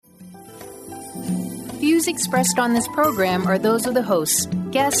views expressed on this program are those of the hosts,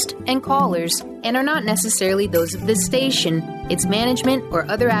 guests, and callers, and are not necessarily those of this station, its management, or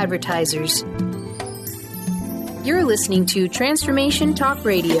other advertisers. You're listening to Transformation Talk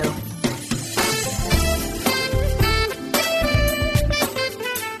Radio.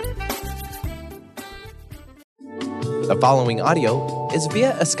 The following audio is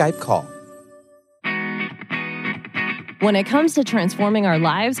via a Skype call. When it comes to transforming our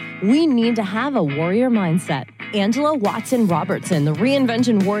lives, we need to have a warrior mindset. Angela Watson Robertson, the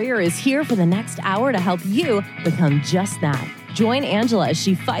Reinvention Warrior, is here for the next hour to help you become just that. Join Angela as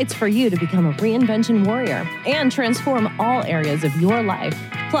she fights for you to become a Reinvention Warrior and transform all areas of your life.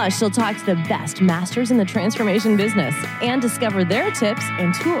 Plus, she'll talk to the best masters in the transformation business and discover their tips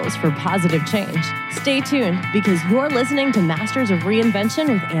and tools for positive change. Stay tuned because you're listening to Masters of Reinvention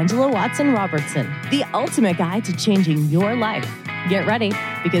with Angela Watson Robertson, the ultimate guide to changing your life. Get ready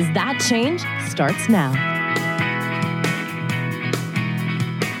because that change starts now.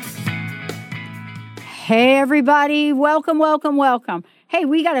 Hey, everybody. Welcome, welcome, welcome. Hey,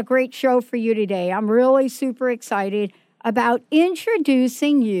 we got a great show for you today. I'm really super excited about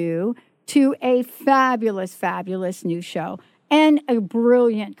introducing you to a fabulous, fabulous new show and a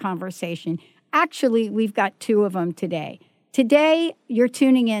brilliant conversation. Actually, we've got two of them today. Today, you're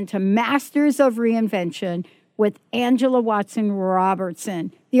tuning in to Masters of Reinvention with Angela Watson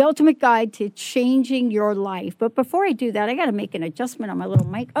Robertson, the ultimate guide to changing your life. But before I do that, I got to make an adjustment on my little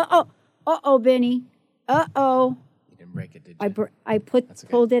mic. Uh-oh, Benny. Uh-oh. You didn't break it, did you? I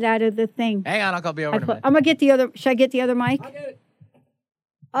pulled it out of the thing. Hang on, I'll be over in a minute. I'm going to get the other. Should I get the other mic? I'll get it.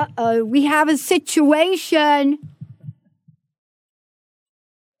 Uh-oh. We have a situation.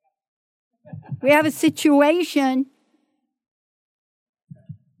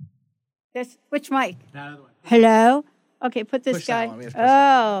 Which mic? That other one. Hello? Okay, put this Push guy. that one. We have to push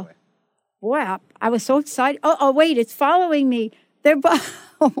that one. Boy, I was so excited. Oh, wait, it's following me. They're oh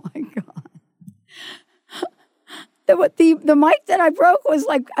my God. The mic that I broke was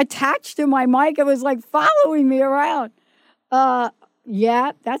like attached to my mic. It was like following me around.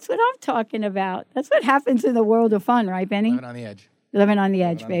 Yeah, that's what I'm talking about. That's what happens in the world of fun, right, Benny? Living on the edge. Living on the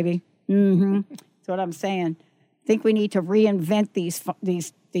edge, baby. Mm-hmm. That's what I'm saying. I think we need to reinvent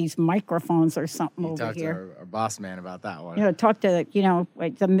these microphones or something over Talk here. to our boss man about that one. Talk to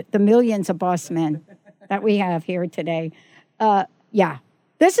like the millions of boss men that we have here today. Yeah,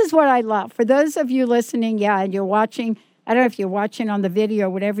 this is what I love. For those of you listening, and you're watching. I don't know if you're watching on the video,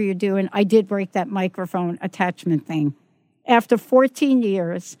 whatever you're doing. I did break that microphone attachment thing. After 14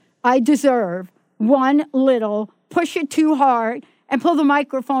 years, I deserve one little push it too hard and pull the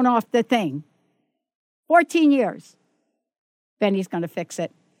microphone off the thing. 14 years. Benny's going to fix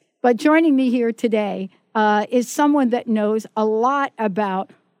it. But joining me here today is someone that knows a lot about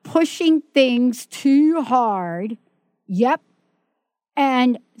pushing things too hard. Yep.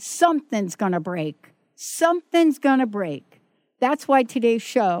 And something's going to break. Something's going to break. That's why today's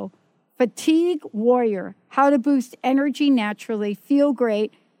show, Fatigue Warrior, how to boost energy naturally, feel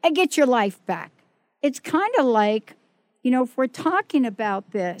great, and get your life back. It's kind of like, if we're talking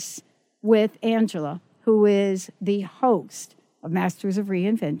about this with Angela, who is the host of Masters of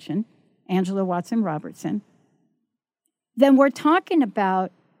Reinvention, Angela Watson Robertson, then we're talking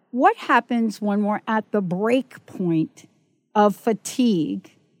about what happens when we're at the break point of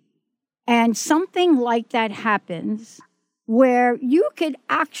fatigue. And something like that happens where you could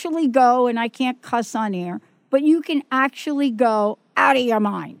actually go, and I can't cuss on air, but you can actually go out of your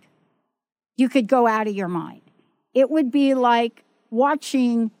mind. You could go out of your mind. It would be like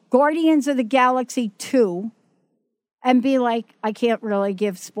watching Guardians of the Galaxy 2 and be like, I can't really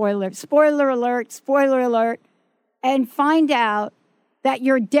give spoiler alert, and find out that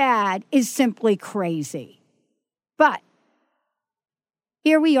your dad is simply crazy. But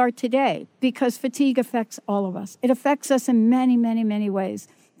here we are today because fatigue affects all of us. It affects us in many, many, many ways.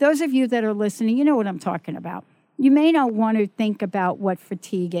 Those of you that are listening, you know what I'm talking about. You may not want to think about what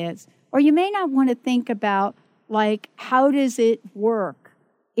fatigue is, or you may not want to think about, like, how does it work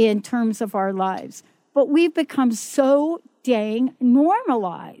in terms of our lives. But we've become so dang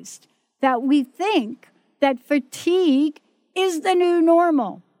normalized that we think that fatigue is the new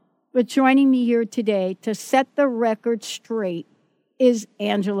normal. But joining me here today to set the record straight is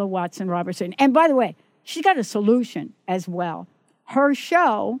Angela Watson Robertson. And by the way, she's got a solution as well. Her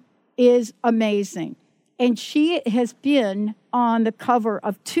show is amazing. And she has been on the cover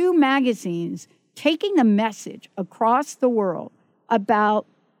of 2 magazines taking the message across the world about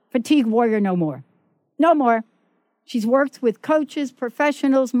Fatigue Warrior no more. No more. She's worked with coaches,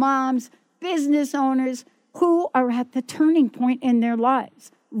 professionals, moms, business owners who are at the turning point in their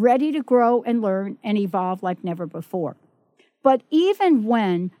lives. ready to grow and learn and evolve like never before. But even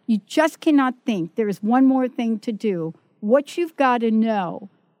when you just cannot think there's one more thing to do, what you've got to know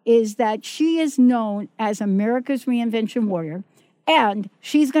is that she is known as America's Reinvention Warrior, and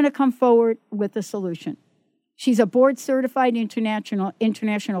she's going to come forward with a solution. She's a board-certified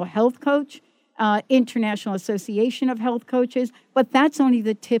international health coach, International Association of Health Coaches, but that's only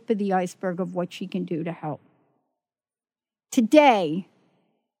the tip of the iceberg of what she can do to help. Today,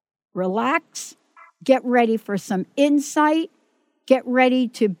 relax, get ready for some insight, get ready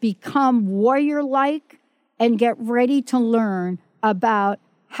to become warrior-like, and get ready to learn about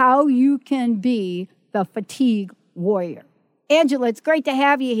how you can be the fatigue warrior. Angela, it's great to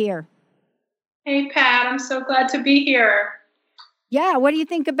have you here. Hey, Pat, I'm so glad to be here. Yeah, what do you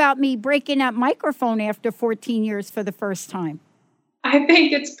think about me breaking that microphone after 14 years for the first time? I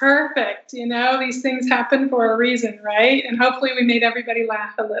think it's perfect. You know, these things happen for a reason, right? And hopefully we made everybody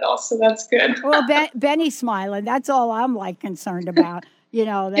laugh a little, so that's good. Well, Benny's smiling. That's all I'm concerned about. You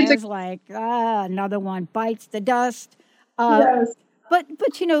know, there's another one bites the dust. Yes. But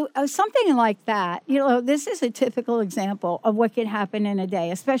something like that, this is a typical example of what can happen in a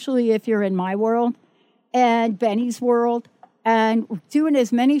day, especially if you're in my world and Benny's world and doing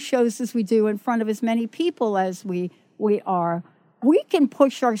as many shows as we do in front of as many people as we are. We can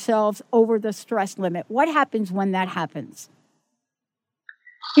push ourselves over the stress limit. What happens when that happens?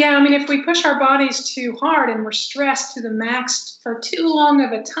 Yeah, I mean, if we push our bodies too hard and we're stressed to the max for too long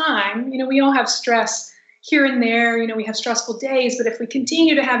of a time, we all have stress here and there, we have stressful days, but if we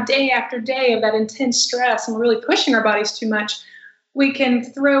continue to have day after day of that intense stress and we're really pushing our bodies too much, we can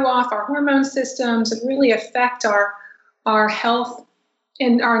throw off our hormone systems and really affect our health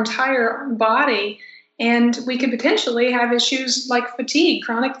and our entire body. And we could potentially have issues like fatigue,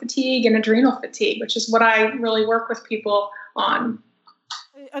 chronic fatigue and adrenal fatigue, which is what I really work with people on.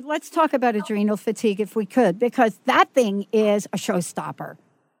 Let's talk about adrenal fatigue if we could, because that thing is a showstopper.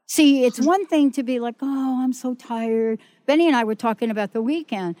 See, it's one thing to be like, oh, I'm so tired. Benny and I were talking about the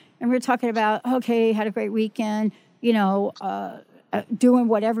weekend, and we were talking about, okay, had a great weekend, doing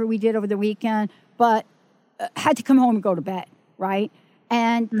whatever we did over the weekend, but had to come home and go to bed, right?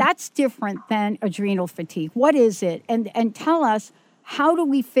 And that's different than adrenal fatigue. What is it? And tell us, how do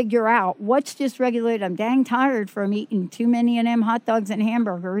we figure out what's dysregulated? I'm dang tired from eating too many of them hot dogs and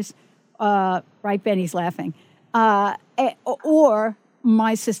hamburgers. Right, Benny's laughing. Or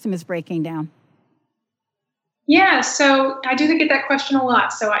my system is breaking down. Yeah, so I do get that question a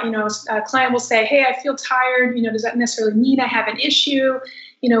lot. So, a client will say, hey, I feel tired. Does that necessarily mean I have an issue?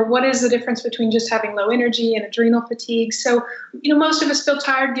 What is the difference between just having low energy and adrenal fatigue? So, most of us feel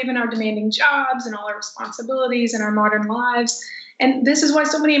tired given our demanding jobs and all our responsibilities in our modern lives. And this is why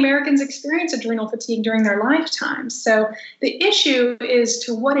so many Americans experience adrenal fatigue during their lifetimes. So the issue is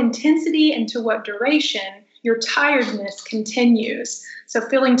to what intensity and to what duration your tiredness continues. So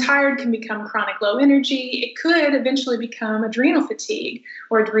feeling tired can become chronic low energy. It could eventually become adrenal fatigue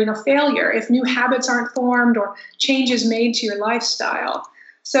or adrenal failure if new habits aren't formed or changes made to your lifestyle.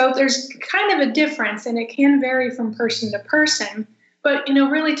 So there's kind of a difference, and it can vary from person to person. But,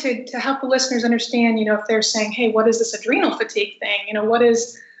 really to help the listeners understand, if they're saying, hey, what is this adrenal fatigue thing?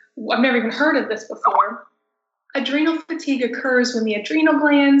 I've never even heard of this before. Adrenal fatigue occurs when the adrenal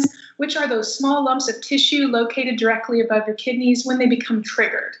glands, which are those small lumps of tissue located directly above your kidneys, when they become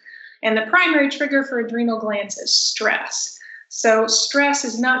triggered. And the primary trigger for adrenal glands is stress. So stress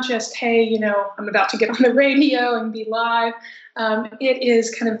is not just, hey, I'm about to get on the radio and be live. It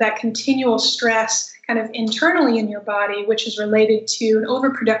is kind of that continual stress kind of internally in your body, which is related to an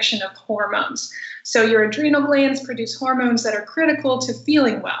overproduction of hormones. So your adrenal glands produce hormones that are critical to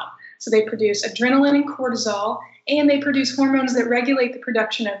feeling well. So they produce adrenaline and cortisol, and they produce hormones that regulate the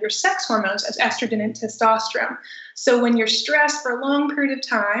production of your sex hormones as estrogen and testosterone. So when you're stressed for a long period of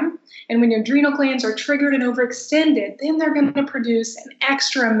time, and when your adrenal glands are triggered and overextended, then they're going to produce an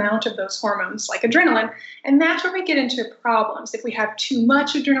extra amount of those hormones, like adrenaline. And that's where we get into problems. If we have too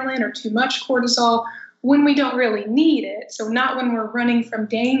much adrenaline or too much cortisol when we don't really need it, so not when we're running from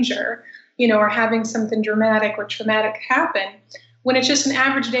danger, or having something dramatic or traumatic happen, when it's just an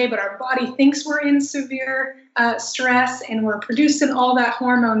average day, but our body thinks we're in severe stress and we're producing all that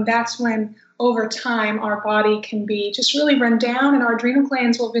hormone, that's when over time our body can be just really run down, and our adrenal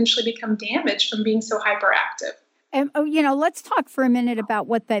glands will eventually become damaged from being so hyperactive. And, let's talk for a minute about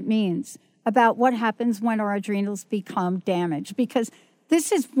what that means, about what happens when our adrenals become damaged, because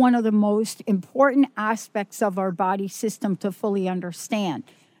this is one of the most important aspects of our body system to fully understand.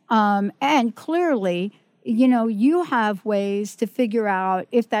 And clearly, you have ways to figure out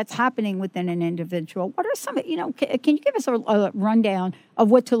if that's happening within an individual. What are some, can you give us a rundown of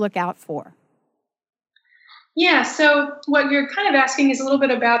what to look out for? Yeah, so what you're kind of asking is a little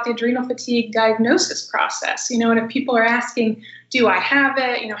bit about the adrenal fatigue diagnosis process, and if people are asking, do I have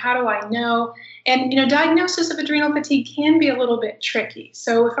it? How do I know? And, diagnosis of adrenal fatigue can be a little bit tricky.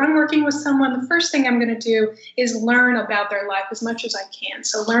 So if I'm working with someone, the first thing I'm going to do is learn about their life as much as I can.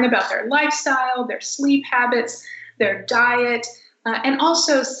 So learn about their lifestyle, their sleep habits, their diet, and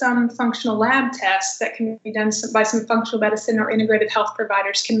also some functional lab tests that can be done by some functional medicine or integrative health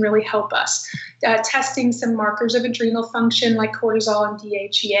providers can really help us. Testing some markers of adrenal function like cortisol and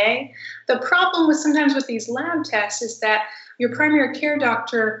DHEA. The problem sometimes with these lab tests is that your primary care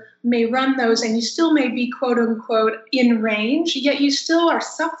doctor may run those and you still may be quote unquote in range, yet you still are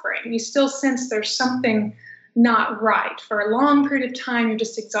suffering. You still sense there's something not right. For a long period of time, you're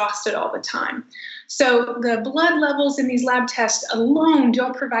just exhausted all the time. So the blood levels in these lab tests alone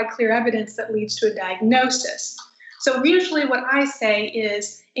don't provide clear evidence that leads to a diagnosis. So usually what I say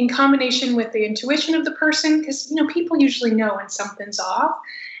is in combination with the intuition of the person, because people usually know when something's off,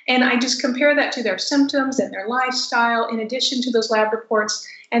 and I just compare that to their symptoms and their lifestyle in addition to those lab reports,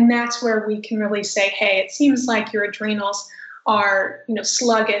 and that's where we can really say, hey, it seems like your adrenals are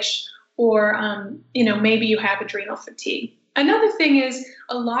sluggish, or maybe you have adrenal fatigue. Another thing is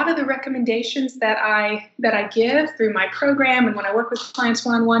a lot of the recommendations that I give through my program and when I work with clients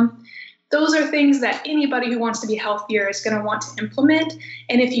one-on-one, those are things that anybody who wants to be healthier is going to want to implement.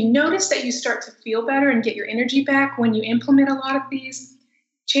 And if you notice that you start to feel better and get your energy back when you implement a lot of these,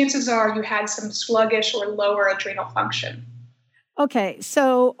 chances are you had some sluggish or lower adrenal function. Okay,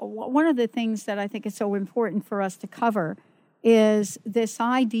 so one of the things that I think is so important for us to cover is this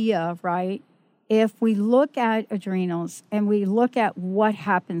idea, right? If we look at adrenals and we look at what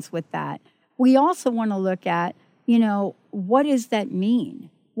happens with that, we also want to look at, what does that mean?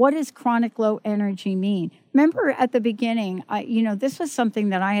 What does chronic low energy mean? Remember at the beginning, this was something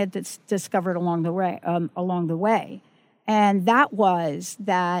that I had discovered along the way. And that was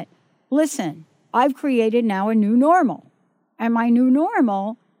that, listen, I've created now a new normal. And my new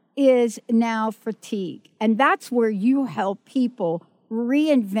normal is now fatigue. And that's where you help people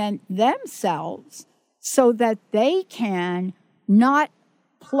reinvent themselves so that they can not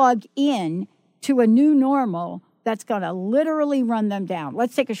plug in to a new normal that's going to literally run them down.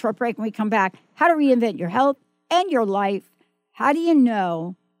 Let's take a short break. When we come back, how to reinvent your health and your life. How do you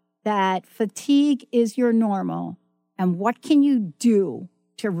know that fatigue is your normal? And what can you do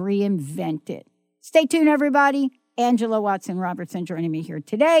to reinvent it? Stay tuned, everybody. Angela Watson Robertson joining me here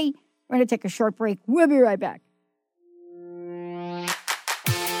today. We're going to take a short break. We'll be right back.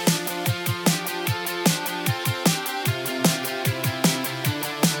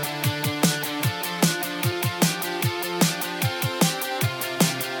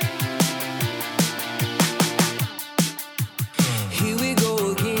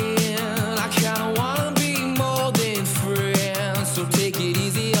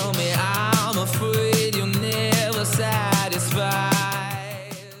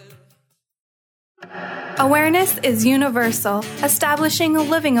 Awareness is universal. Establishing a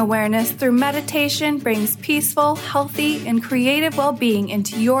living awareness through meditation brings peaceful, healthy, and creative well-being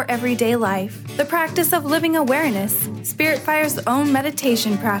into your everyday life. The practice of living awareness, Spirit Fire's own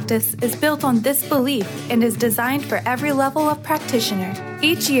meditation practice, is built on this belief and is designed for every level of practitioner.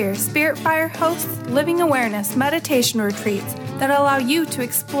 Each year, Spirit Fire hosts living awareness meditation retreats that allow you to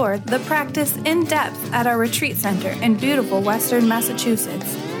explore the practice in depth at our retreat center in beautiful Western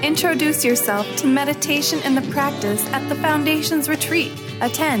Massachusetts. Introduce yourself to meditation and the practice at the Foundation's retreat.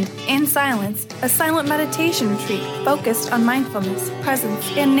 Attend, in silence, a silent meditation retreat focused on mindfulness, presence,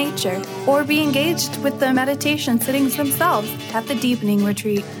 and nature, or be engaged with the meditation sittings themselves at the Deepening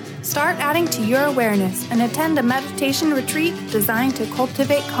Retreat. Start adding to your awareness and attend a meditation retreat designed to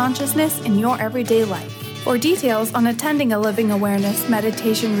cultivate consciousness in your everyday life. For details on attending a Living Awareness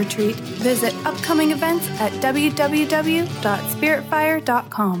meditation retreat, visit upcoming events at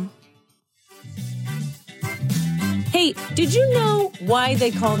www.spiritfire.com. Hey, did you know why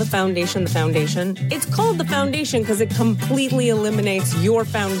they call the foundation the foundation? It's called the foundation because it completely eliminates your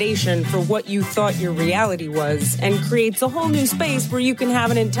foundation for what you thought your reality was and creates a whole new space where you can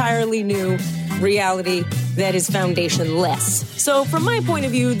have an entirely new reality that is foundationless. So from my point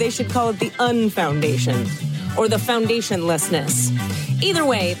of view, they should call it the unfoundation or the foundationlessness. Either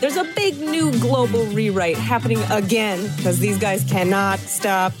way, there's a big new global rewrite happening again because these guys cannot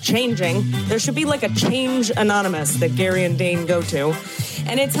stop changing. There should be like a Change Anonymous that Gary and Dane go to.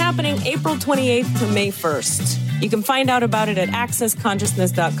 And it's happening April 28th to May 1st. You can find out about it at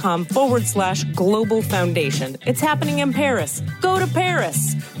accessconsciousness.com/global foundation. It's happening in Paris. Go to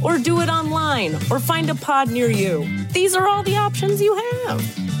Paris or do it online or find a pod near you. These are all the options you have.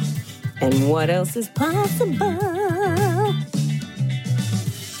 And what else is possible?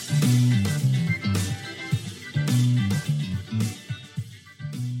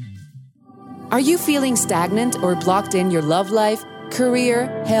 Are you feeling stagnant or blocked in your love life,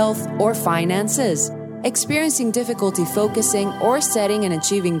 career, health, or finances? Experiencing difficulty focusing or setting and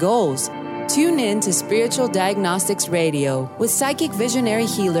achieving goals? Tune in to Spiritual Diagnostics Radio with psychic visionary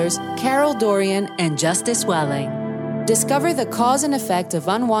healers Carol Dorian and Justice Welling. Discover the cause and effect of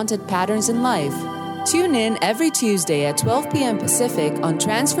unwanted patterns in life. Tune in every Tuesday at 12 p.m. Pacific on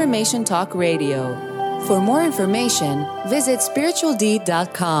Transformation Talk Radio. For more information, visit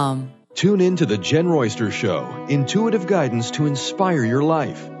spiritualdeed.com. Tune in to The Jen Royster Show, intuitive guidance to inspire your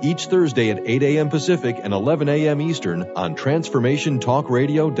life, each Thursday at 8 a.m. Pacific and 11 a.m. Eastern on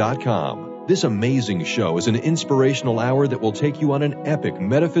TransformationTalkRadio.com. This amazing show is an inspirational hour that will take you on an epic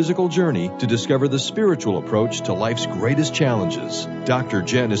metaphysical journey to discover the spiritual approach to life's greatest challenges. Dr.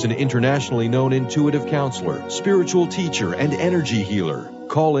 Jen is an internationally known intuitive counselor, spiritual teacher, and energy healer.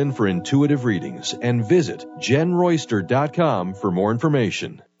 Call in for intuitive readings and visit JenRoyster.com for more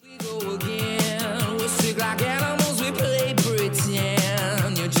information.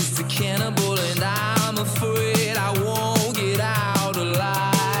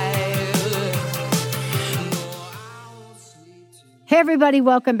 Hey, everybody,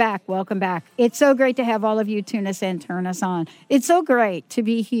 welcome back. Welcome back. It's so great to have all of you tune us in, turn us on. It's so great to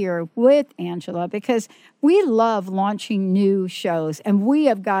be here with Angela because we love launching new shows, and we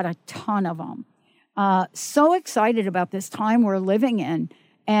have got a ton of them. So excited about this time we're living in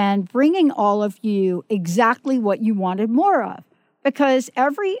and bringing all of you exactly what you wanted more of. Because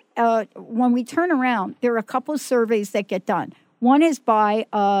when we turn around, there are a couple of surveys that get done. One is by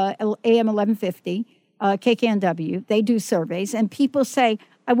AM 1150. KKNW, they do surveys, and people say,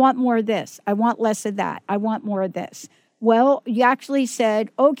 I want more of this. I want less of that. I want more of this. Well, you actually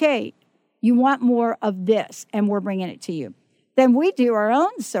said, okay, you want more of this, and we're bringing it to you. Then we do our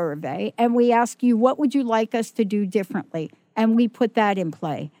own survey, and we ask you, what would you like us to do differently? And we put that in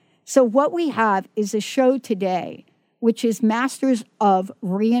play. So what we have is a show today, which is Masters of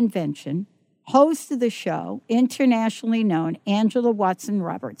Reinvention, host of the show, internationally known, Angela Watson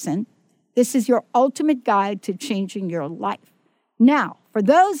Robertson. This is your ultimate guide to changing your life. Now, for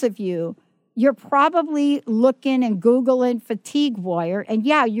those of you, you're probably looking and Googling Fatigue Warrior, and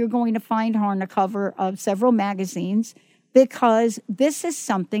yeah, you're going to find her on the cover of several magazines because this is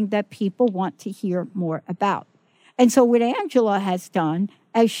something that people want to hear more about. And so what Angela has done,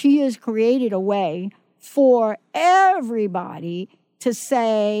 as she has created a way for everybody to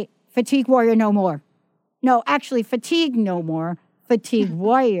say, Fatigue Warrior no more. No, actually, fatigue no more, Fatigue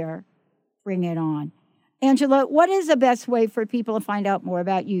Warrior. Bring it on. Angela, what is the best way for people to find out more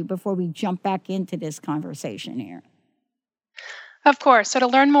about you before we jump back into this conversation here? Of course. So to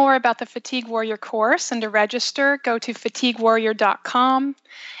learn more about the Fatigue Warrior course and to register, go to fatiguewarrior.com.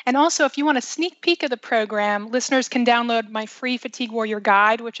 And also, if you want a sneak peek of the program, listeners can download my free Fatigue Warrior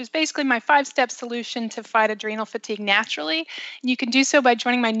guide, which is basically my 5-step solution to fight adrenal fatigue naturally. And you can do so by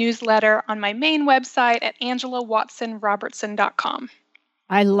joining my newsletter on my main website at angelawatsonrobertson.com.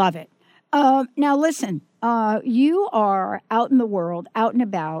 I love it. Now, listen, you are out in the world, out and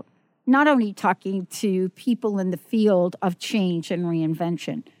about, not only talking to people in the field of change and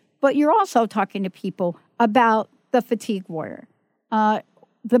reinvention, but you're also talking to people about the Fatigue Warrior. The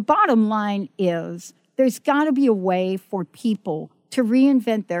bottom line is there's got to be a way for people to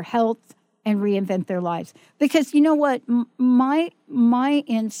reinvent their health and reinvent their lives. Because you know what? My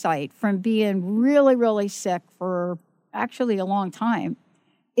insight from being really, really sick for actually a long time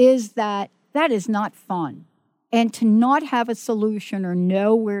is that is not fun. And to not have a solution or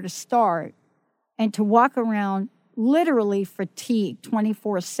know where to start and to walk around literally fatigued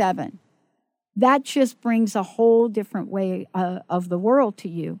 24/7, that just brings a whole different way of the world to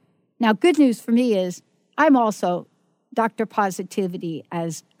you. Now, good news for me is I'm also Dr. Positivity,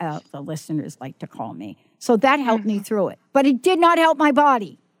 as the listeners like to call me. So that helped me through it. But it did not help my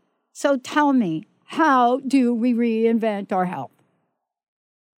body. So tell me, how do we reinvent our health?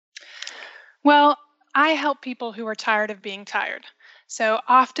 Well, I help people who are tired of being tired. So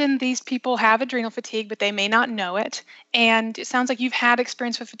often these people have adrenal fatigue, but they may not know it. And it sounds like you've had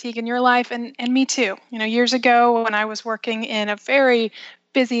experience with fatigue in your life, and me too. You know, years ago when I was working in a very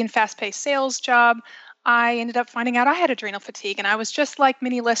busy and fast-paced sales job, I ended up finding out I had adrenal fatigue. And I was just like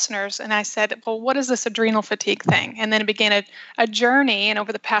many listeners. And I said, well, what is this adrenal fatigue thing? And then it began a journey. And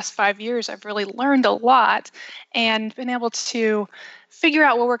over the past 5 years, I've really learned a lot and been able to figure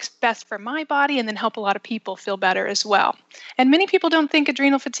out what works best for my body and then help a lot of people feel better as well. And many people don't think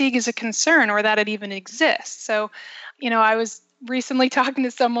adrenal fatigue is a concern or that it even exists. So, I was recently talking to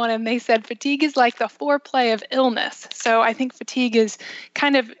someone and they said fatigue is like the foreplay of illness. So I think fatigue is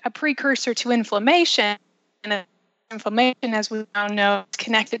kind of a precursor to inflammation. And inflammation, as we now know, is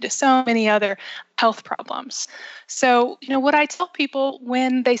connected to so many other health problems. So, what I tell people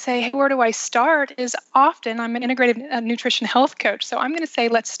when they say, hey, where do I start, is often I'm an integrative nutrition health coach. So I'm going to say,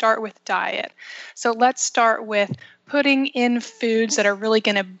 let's start with diet. So let's start with putting in foods that are really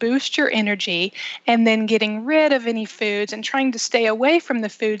going to boost your energy and then getting rid of any foods and trying to stay away from the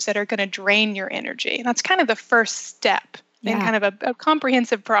foods that are going to drain your energy. And that's kind of the first step in kind of a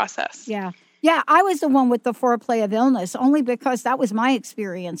comprehensive process. Yeah. Yeah, I was the one with the foreplay of illness only because that was my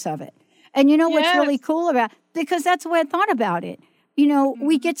experience of it. And what's really cool about it? Because that's the way I thought about it.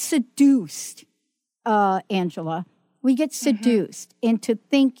 We get seduced, Angela. We get seduced into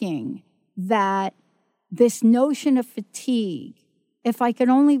thinking that this notion of fatigue, if I could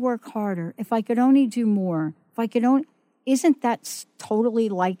only work harder, if I could only do more, if I could only, isn't that totally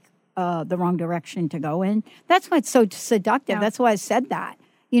like the wrong direction to go in? That's why it's so seductive. Yeah. That's why I said that,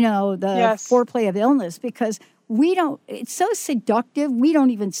 the foreplay of illness, because it's so seductive, we don't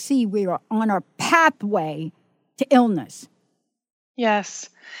even see we are on our pathway to illness. Yes.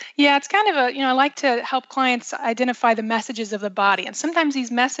 Yeah, it's kind of I like to help clients identify the messages of the body. And sometimes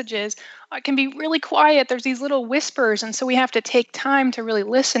these messages can be really quiet. There's these little whispers. And so we have to take time to really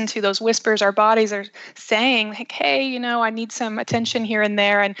listen to those whispers our bodies are saying, like, hey, I need some attention here and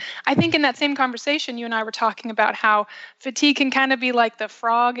there. And I think in that same conversation, you and I were talking about how fatigue can kind of be like the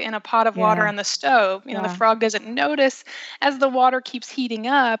frog in a pot of water on the stove. The frog doesn't notice as the water keeps heating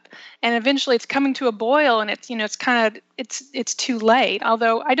up, and eventually it's coming to a boil, and it's too late.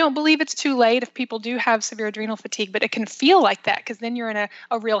 Although I don't believe it's too late if people do have severe adrenal fatigue, but it can feel like that because then you're in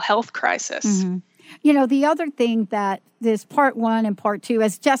a real health crisis. Mm-hmm. The other thing that there's part one and part two,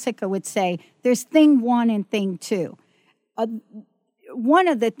 as Jessica would say, there's thing one and thing two. One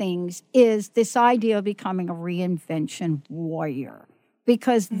of the things is this idea of becoming a reinvention warrior,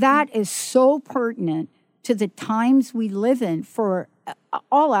 because that is so pertinent to the times we live in for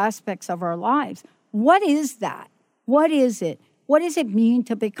all aspects of our lives. What is that? What is it? What does it mean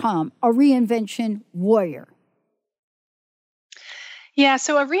to become a reinvention warrior? Yeah,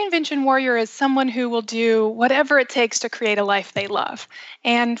 so a reinvention warrior is someone who will do whatever it takes to create a life they love.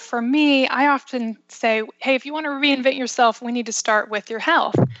 And for me, I often say, hey, if you want to reinvent yourself, we need to start with your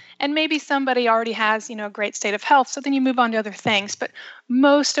health. And maybe somebody already has, a great state of health, so then you move on to other things. But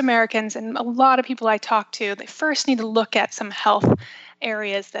most Americans and a lot of people I talk to, they first need to look at some health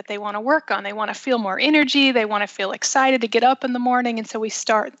areas that they want to work on. They want to feel more energy. They want to feel excited to get up in the morning. And so we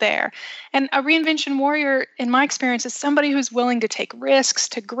start there. And a reinvention warrior, in my experience, is somebody who's willing to take risks,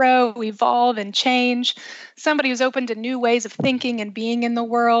 to grow, evolve, and change. Somebody who's open to new ways of thinking and being in the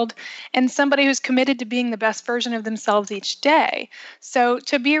world. And somebody who's committed to being the best version of themselves each day. So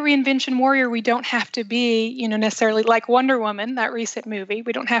to be a reinvention warrior, we don't have to be, necessarily like Wonder Woman, that recent movie.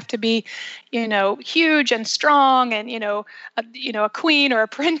 We don't have to be, huge and strong and, a queen or a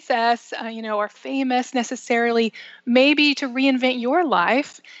princess, or famous necessarily. Maybe to reinvent your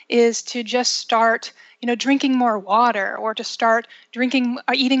life is to just start, drinking more water, or to start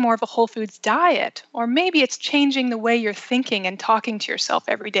eating more of a whole foods diet. Or maybe it's changing the way you're thinking and talking to yourself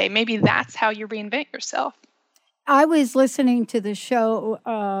every day. Maybe that's how you reinvent yourself. I was listening to the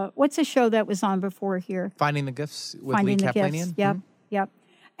show. What's the show that was on before here? Finding the Gifts with Lee Kaplanian. Yep.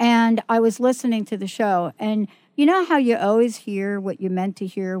 And I was listening to the show, and you know how you always hear what you're meant to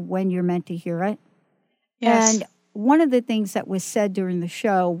hear when you're meant to hear it? Yes. And one of the things that was said during the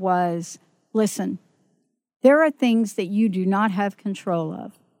show was, listen, there are things that you do not have control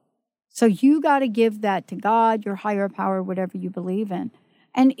of. So you got to give that to God, your higher power, whatever you believe in.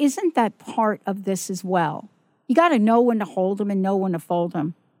 And isn't that part of this as well? You got to know when to hold them and know when to fold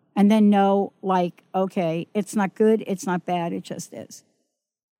them. And then know, okay, it's not good, it's not bad, it just is.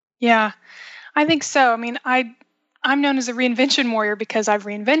 Yeah, I think so. I mean, I'm known as a reinvention warrior because I've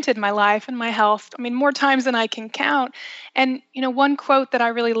reinvented my life and my health, more times than I can count. And, one quote that I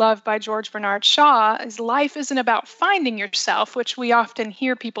really love by George Bernard Shaw is, life isn't about finding yourself, which we often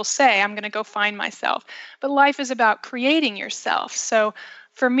hear people say, I'm going to go find myself. But life is about creating yourself. So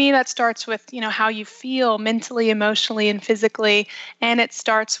for me, that starts with, how you feel mentally, emotionally, and physically. And it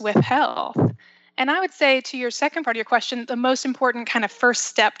starts with health. And I would say, to your second part of your question, the most important kind of first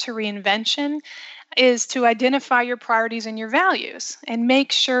step to reinvention is to identify your priorities and your values and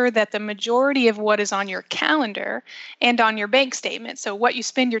make sure that the majority of what is on your calendar and on your bank statement, so what you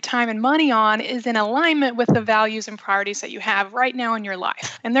spend your time and money on, is in alignment with the values and priorities that you have right now in your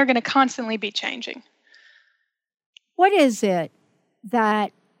life. And they're going to constantly be changing. What is it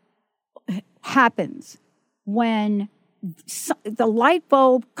that happens when the light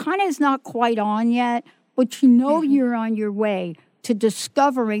bulb kind of is not quite on yet, but you know you're on your way to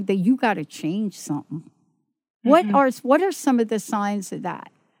discovering that you got to change something? What are some of the signs of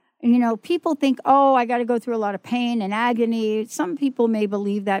that? And, people think, I got to go through a lot of pain and agony. Some people may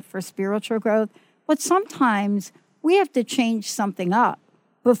believe that for spiritual growth, but sometimes we have to change something up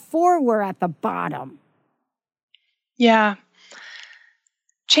before we're at the bottom. Yeah.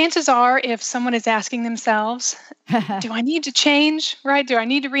 Chances are, if someone is asking themselves, do I need to change, right? Do I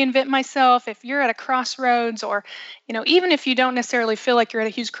need to reinvent myself? If you're at a crossroads, or, even if you don't necessarily feel like you're at a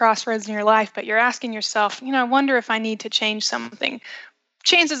huge crossroads in your life, but you're asking yourself, I wonder if I need to change something.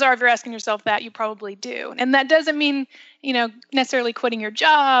 Chances are, if you're asking yourself that, you probably do. And that doesn't mean, necessarily quitting your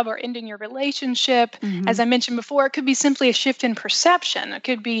job or ending your relationship. As I mentioned before, it could be simply a shift in perception. It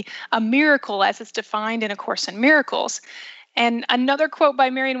could be a miracle as it's defined in A Course in Miracles. And another quote by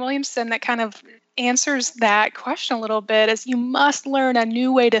Marianne Williamson that kind of answers that question a little bit is, you must learn a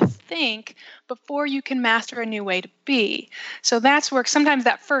new way to think before you can master a new way to be. So that's where sometimes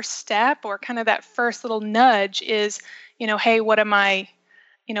that first step, or kind of that first little nudge, is, hey, what am I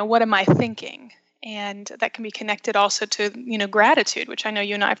thinking? And that can be connected also to, gratitude, which I know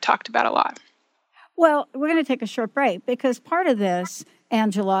you and I have talked about a lot. Well, we're going to take a short break, because part of this,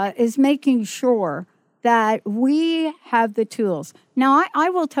 Angela, is making sure that we have the tools. Now, I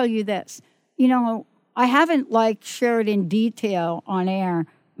will tell you this. I haven't shared in detail on air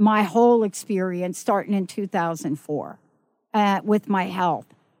my whole experience starting in 2004 with my health.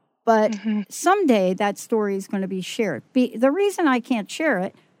 But someday that story is going to be shared. The reason I can't share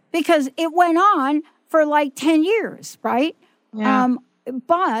it, because it went on for 10 years, right? Yeah.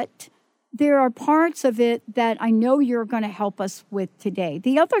 But there are parts of it that I know you're going to help us with today.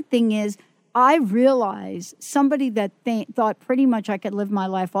 The other thing is, I realized somebody that thought pretty much I could live my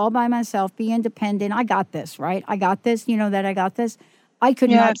life all by myself, be independent. I got this, right? I got this. That I got this. I could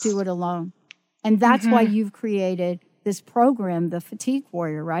not do it alone. And that's why you've created this program, the Fatigue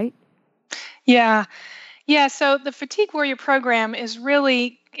Warrior, right? Yeah. Yeah. So the Fatigue Warrior program is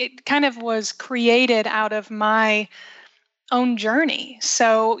really, it kind of was created out of my own journey.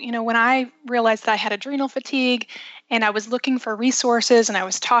 So, when I realized that I had adrenal fatigue, and I was looking for resources, and I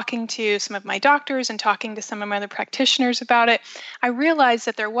was talking to some of my doctors and talking to some of my other practitioners about it, I realized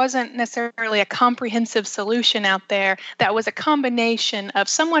that there wasn't necessarily a comprehensive solution out there that was a combination of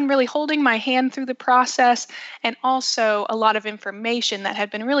someone really holding my hand through the process, and also a lot of information that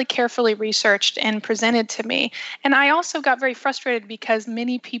had been really carefully researched and presented to me. And I also got very frustrated because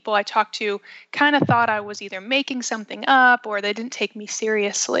many people I talked to kind of thought I was either making something up, or they didn't take me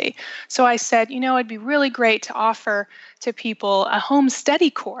seriously. So I said, it'd be really great to offer to people a home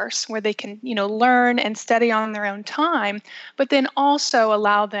study course where they can, learn and study on their own time, but then also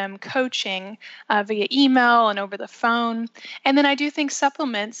allow them coaching via email and over the phone. And then I do think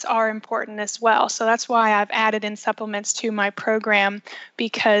supplements are important as well. So that's why I've added in supplements to my program,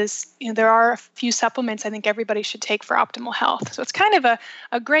 because there are a few supplements I think everybody should take for optimal health. So it's kind of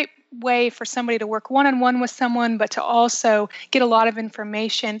a great way for somebody to work one-on-one with someone, but to also get a lot of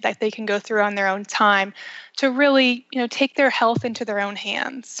information that they can go through on their own time to really, take their health into their own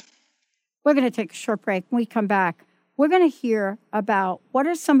hands. We're going to take a short break. When we come back, we're going to hear about what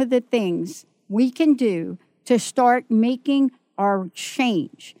are some of the things we can do to start making our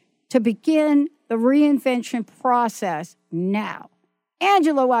change, to begin the reinvention process now.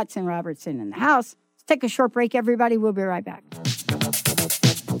 Angela Watson Robertson in the house. Let's take a short break, everybody. We'll be right back.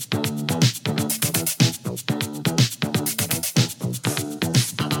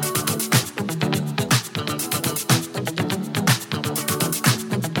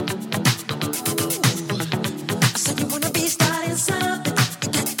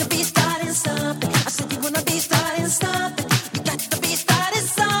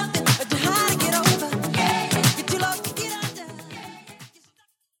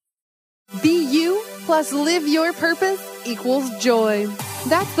 Plus live your purpose equals joy.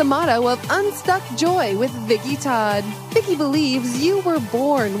 That's the motto of Unstuck Joy with Vicki Todd. Vicki believes you were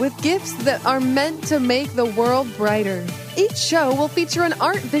born with gifts that are meant to make the world brighter. Each show will feature an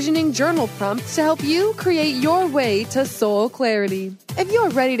art visioning journal prompt to help you create your way to soul clarity. If you're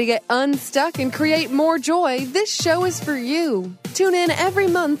ready to get unstuck and create more joy, this show is for you. Tune in every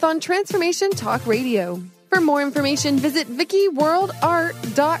month on Transformation Talk Radio. For more information, visit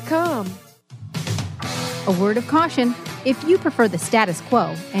VickiWorldArt.com. A word of caution, if you prefer the status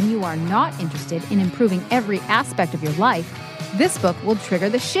quo and you are not interested in improving every aspect of your life, this book will trigger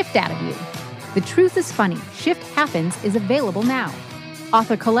the shift out of you. The Truth is Funny, Shift Happens is available now.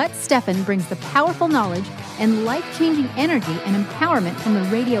 Author Colette Steffen brings the powerful knowledge and life-changing energy and empowerment from the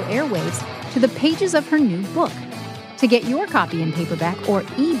radio airwaves to the pages of her new book. To get your copy in paperback or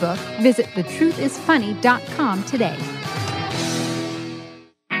ebook, visit thetruthisfunny.com today.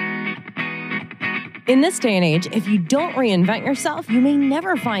 In this day and age, if you don't reinvent yourself, you may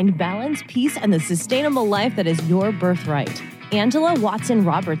never find balance, peace, and the sustainable life that is your birthright. Angela Watson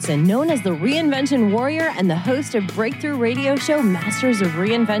Robertson, known as the Reinvention Warrior and the host of breakthrough radio show Masters of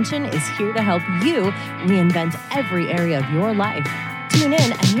Reinvention, is here to help you reinvent every area of your life. Tune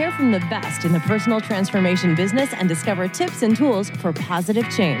in and hear from the best in the personal transformation business and discover tips and tools for positive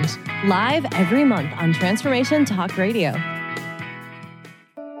change. Live every month on Transformation Talk Radio.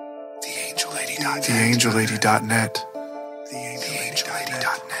 TheAngelLady.net.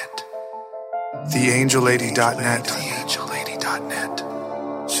 TheAngelLady.net. TheAngelLady.net.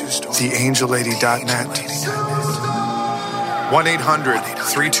 TheAngelLady.net.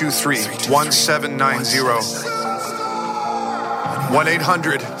 1-800-323-1790.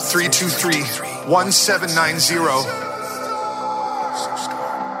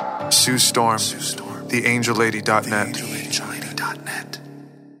 1-800-323-1790. Sue Storm. TheAngelLady.net.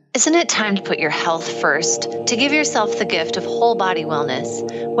 Isn't it time to put your health first, to give yourself the gift of whole body wellness?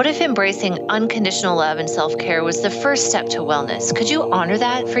 What if embracing unconditional love and self-care was the first step to wellness? Could you honor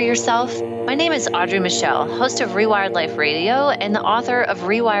that for yourself? My name is Audrey Michelle, host of Rewired Life Radio and the author of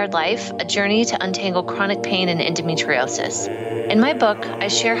Rewired Life, A Journey to Untangle Chronic Pain and Endometriosis. In my book, I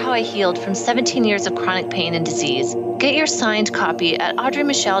share how I healed from 17 years of chronic pain and disease. Get your signed copy at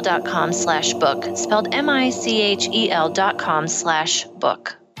audreymichelle.com/book, spelled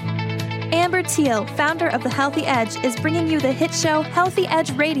MICHEL.com/book. Amber Teal, founder of The Healthy Edge, is bringing you the hit show Healthy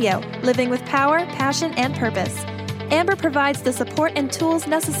Edge Radio, living with power, passion, and purpose. Amber provides the support and tools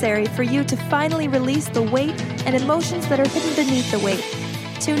necessary for you to finally release the weight and emotions that are hidden beneath the weight.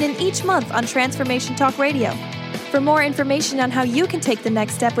 Tune in each month on Transformation Talk Radio. For more information on how you can take the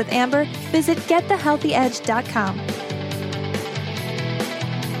next step with Amber, visit getthehealthyedge.com.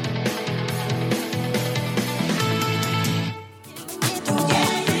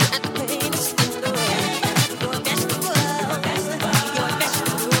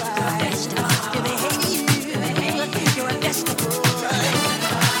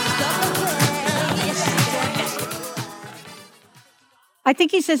 I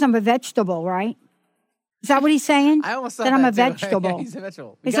think he says I'm a vegetable, right? Is that what he's saying? I almost thought that I'm a too. vegetable. Yeah, he's a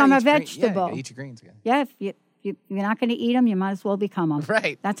vegetable. Because I'm a vegetable. Yeah, eat your greens again. Yeah, if you're not going to eat them, you might as well become them.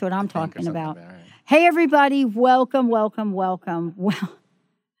 Right. That's what I'm talking about. Right. Hey, everybody. Welcome. Well,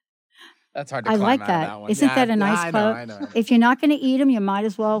 that's hard to I climb like out that. of that one. Isn't that a nice quote? I know. If you're not going to eat them, you might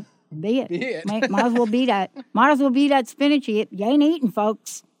as well be it. Might as well be that. Might as well be that spinach. You ain't eating,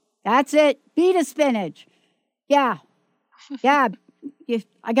 folks. That's it. Be the spinach. Yeah. Yeah.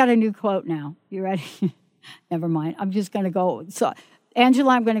 I got a new quote now. You ready? Never mind. I'm just going to go. So,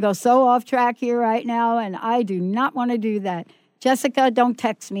 Angela, I'm going to go so off track here right now, and I do not want to do that. Jessica, don't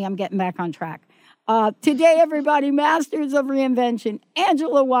text me. I'm getting back on track. Today, everybody, Masters of Reinvention,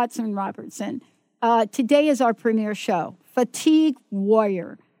 Angela Watson Robertson. Today is our premiere show, Fatigue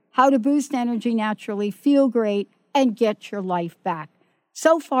Warrior, how to boost energy naturally, feel great, and get your life back.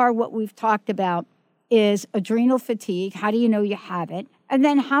 So far, what we've talked about is adrenal fatigue. How do you know you have it? And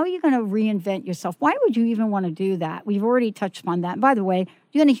then how are you going to reinvent yourself? Why would you even want to do that? We've already touched on that. By the way,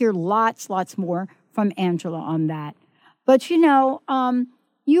 you're going to hear lots more from Angela on that. But,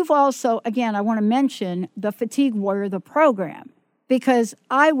 you've also, again, I want to mention the Fatigue Warrior, the program, because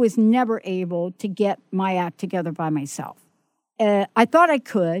I was never able to get my act together by myself. I thought I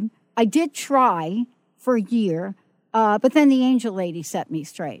could. I did try for a year, but then the Angel Lady set me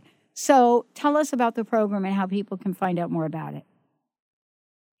straight. So tell us about the program and how people can find out more about it.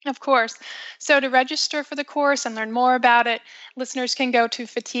 Of course. So to register for the course and learn more about it, listeners can go to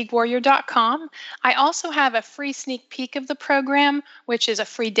fatiguewarrior.com. I also have a free sneak peek of the program, which is a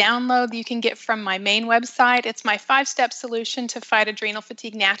free download that you can get from my main website. It's my 5-step solution to fight adrenal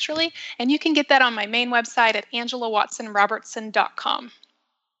fatigue naturally, and you can get that on my main website at angelawatsonrobertson.com.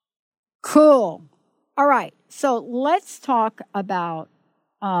 Cool. All right. So let's talk about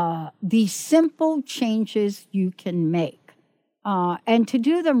the simple changes you can make. And to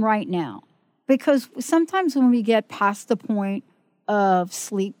do them right now, because sometimes when we get past the point of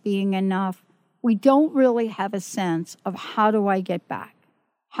sleep being enough, we don't really have a sense of how do I get back?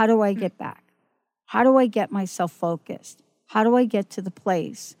 How do I get back? How do I get myself focused? How do I get to the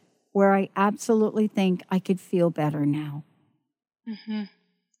place where I absolutely think I could feel better now? Mm-hmm.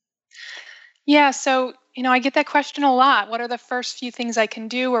 Yeah, so, I get that question a lot. What are the first few things I can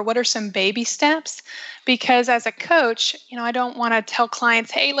do, or what are some baby steps? Because as a coach, I don't want to tell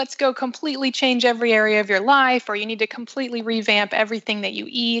clients, hey, let's go completely change every area of your life, or you need to completely revamp everything that you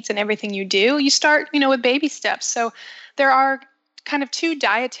eat and everything you do. You start, with baby steps. So there are kind of 2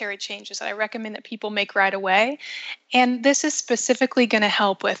 dietary changes that I recommend that people make right away. And this is specifically going to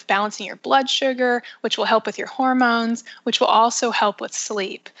help with balancing your blood sugar, which will help with your hormones, which will also help with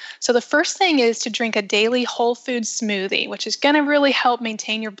sleep. So the first thing is to drink a daily whole food smoothie, which is going to really help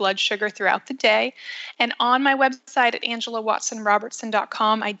maintain your blood sugar throughout the day. And on my website at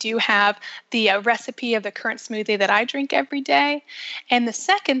angelawatsonrobertson.com, I do have the recipe of the current smoothie that I drink every day. And the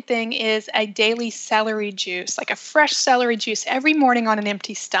second thing is a daily celery juice, like a fresh celery juice every morning on an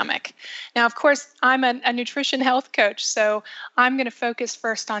empty stomach. Now, of course, I'm a nutrition health coach, so I'm going to focus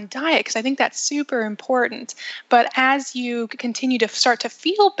first on diet because I think that's super important. But as you continue to start to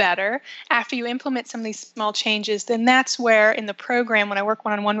feel better after you implement some of these small changes, then that's where in the program, when I work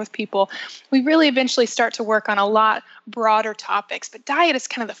one-on-one with people, we really eventually start to work on a lot broader topics. But diet is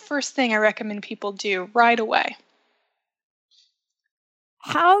kind of the first thing I recommend people do right away.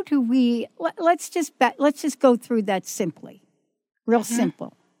 How do we, let's just go through that simply, real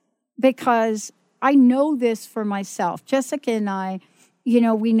simple, because I know this for myself. Jessica and I,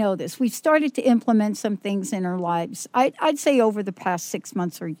 we know this. We've started to implement some things in our lives, I'd say over the past 6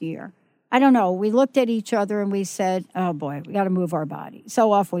 months or year. I don't know. We looked at each other and we said, oh boy, we got to move our body.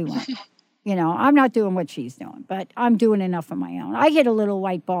 So off we went. I'm not doing what she's doing, but I'm doing enough of my own. I hit a little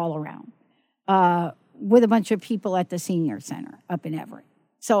white ball around with a bunch of people at the senior center up in Everett.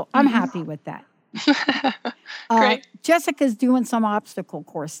 So I'm happy with that. Great. Jessica's doing some obstacle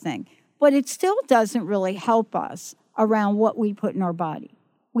course thing, but it still doesn't really help us around what we put in our body.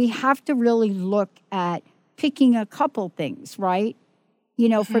 We have to really look at picking a couple things, right?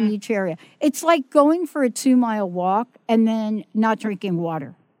 From each area. It's like going for a 2-mile walk and then not drinking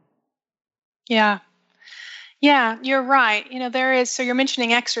water. Yeah. Yeah, you're right. There is, so you're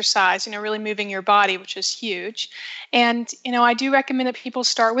mentioning exercise, really moving your body, which is huge. And, I do recommend that people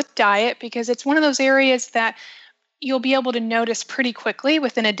start with diet because it's one of those areas that you'll be able to notice pretty quickly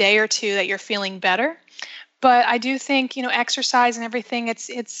within a day or 2 that you're feeling better. But I do think, exercise and everything, it's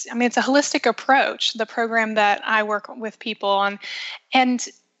a holistic approach, the program that I work with people on. And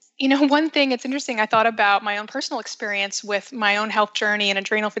one thing it's interesting, I thought about my own personal experience with my own health journey and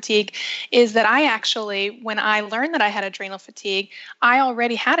adrenal fatigue is that I actually, when I learned that I had adrenal fatigue, I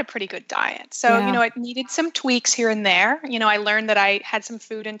already had a pretty good diet. So, it needed some tweaks here and there. I learned that I had some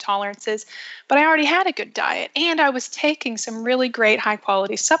food intolerances, but I already had a good diet and I was taking some really great high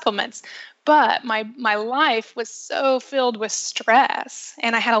quality supplements. But my life was so filled with stress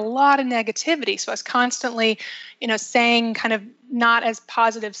and I had a lot of negativity. So I was constantly, saying kind of not as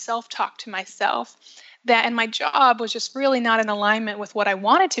positive self-talk to myself and my job was just really not in alignment with what I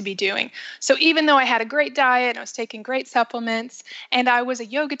wanted to be doing. So even though I had a great diet, I was taking great supplements and I was a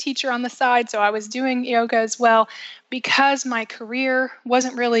yoga teacher on the side. So I was doing yoga as well because my career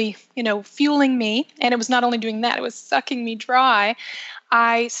wasn't really, fueling me. And it was not only doing that, it was sucking me dry.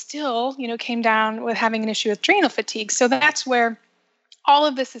 I still, came down with having an issue with adrenal fatigue. So that's where all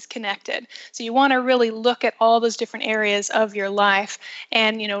of this is connected. So you want to really look at all those different areas of your life.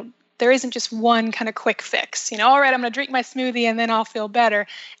 And, there isn't just one kind of quick fix. All right, I'm going to drink my smoothie and then I'll feel better.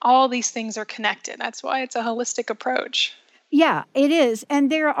 All these things are connected. That's why it's a holistic approach. Yeah, it is.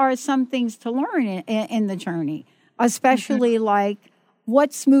 And there are some things to learn in the journey, especially like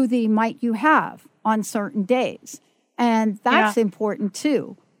what smoothie might you have on certain days. And that's important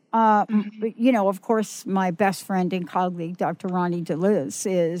too. Of course, my best friend and colleague, Dr. Ronnie DeLuz,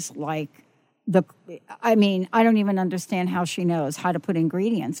 is like I don't even understand how she knows how to put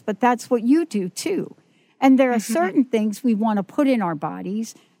ingredients, but that's what you do too. And there are certain things we want to put in our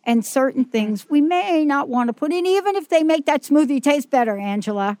bodies and certain things we may not want to put in, even if they make that smoothie taste better,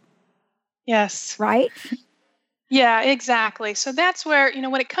 Angela. Yes. Right? Yeah, exactly. So that's where,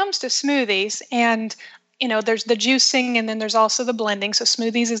 when it comes to smoothies and there's the juicing and then there's also the blending. So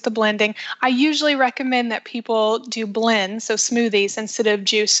smoothies is the blending. I usually recommend that people do blends, so smoothies instead of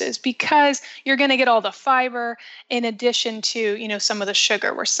juices, because you're going to get all the fiber in addition to, some of the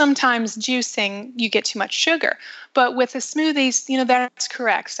sugar, where sometimes juicing, you get too much sugar. But with the smoothies, that's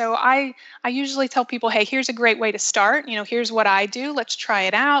correct. So I usually tell people, hey, here's a great way to start. Here's what I do. Let's try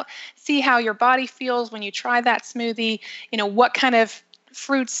it out. See how your body feels when you try that smoothie. What kind of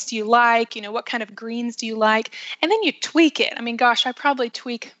fruits do you like? What kind of greens do you like? And then you tweak it. I mean, gosh, I probably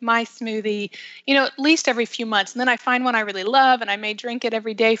tweak my smoothie, at least every few months. And then I find one I really love and I may drink it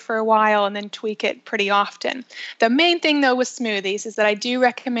every day for a while and then tweak it pretty often. The main thing though with smoothies is that I do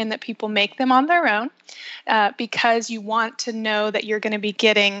recommend that people make them on their own because you want to know that you're going to be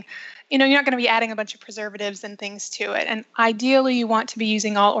getting you're not going to be adding a bunch of preservatives and things to it. And ideally, you want to be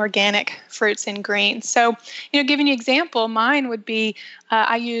using all organic fruits and greens. So, giving you an example, mine would be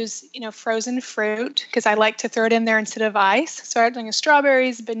I use, frozen fruit because I like to throw it in there instead of ice. So I'm doing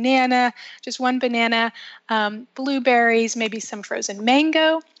strawberries, banana, just one banana, blueberries, maybe some frozen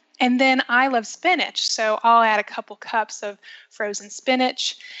mango. And then I love spinach, so I'll add a couple cups of frozen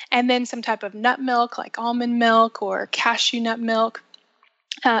spinach and then some type of nut milk like almond milk or cashew nut milk.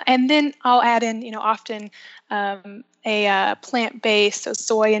 And then I'll add in, often a plant-based, so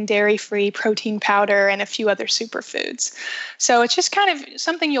soy and dairy-free protein powder and a few other superfoods. So it's just kind of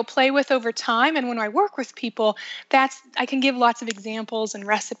something you'll play with over time. And when I work with people, I can give lots of examples and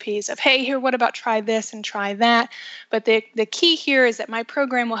recipes of, hey, here, what about try this and try that? But the key here is that my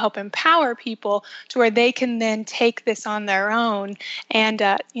program will help empower people to where they can then take this on their own and,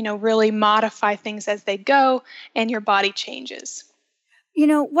 really modify things as they go and your body changes.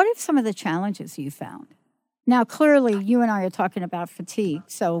 What are some of the challenges you found? Now, clearly, you and I are talking about fatigue,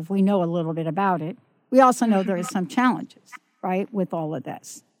 so we know a little bit about it. We also know there are some challenges, right, with all of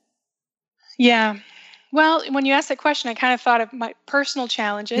this. Yeah. Well, when you asked that question, I kind of thought of my personal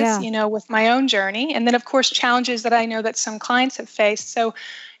challenges, with my own journey, and then, of course, challenges that I know that some clients have faced. So,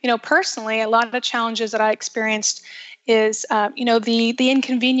 personally, a lot of the challenges that I experienced is, the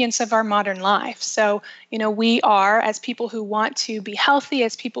inconvenience of our modern life. So, we are, as people who want to be healthy,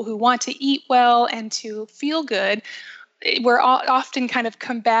 as people who want to eat well and to feel good, we're often kind of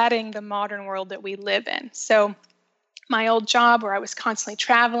combating the modern world that we live in. So my old job where I was constantly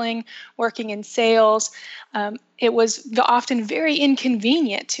traveling, working in sales, it was often very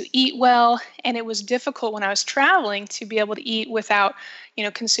inconvenient to eat well, and it was difficult when I was traveling to be able to eat without,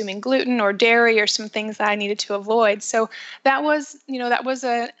 consuming gluten or dairy or some things that I needed to avoid. So that was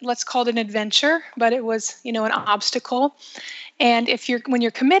let's call it an adventure, but it was, an obstacle. And when you're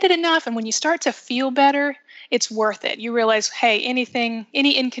committed enough and when you start to feel better, it's worth it. You realize, hey,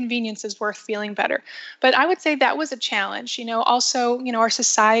 any inconvenience is worth feeling better. But I would say that was a challenge. Also, our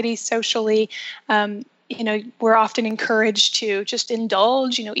society socially, we're often encouraged to just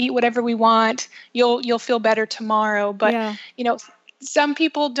indulge, eat whatever we want. You'll feel better tomorrow. But, some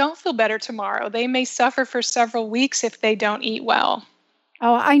people don't feel better tomorrow. They may suffer for several weeks if they don't eat well.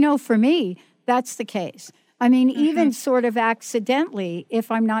 Oh, I know for me, that's the case. I mean, even sort of accidentally, if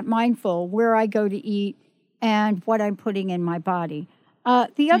I'm not mindful where I go to eat and what I'm putting in my body.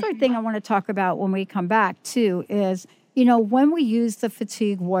 The other thing I want to talk about when we come back, too, is, when we use the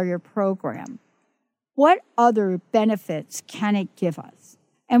Fatigue Warrior program, what other benefits can it give us?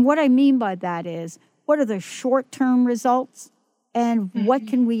 And what I mean by that is, what are the short-term results and what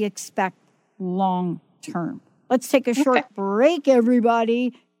can we expect long-term? Let's take a short break,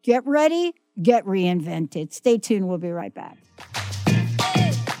 everybody. Get ready, get reinvented. Stay tuned. We'll be right back.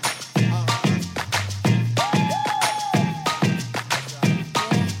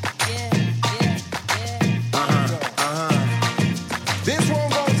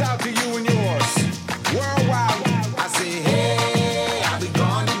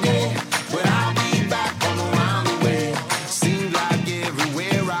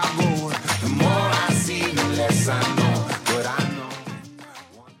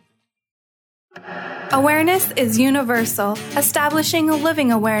 Awareness is universal. Establishing a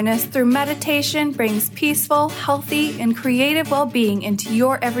living awareness through meditation brings peaceful, healthy, and creative well-being into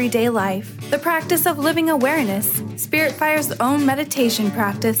your everyday life. The practice of living awareness, Spirit Fire's own meditation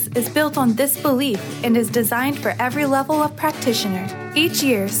practice, is built on this belief and is designed for every level of practitioner. Each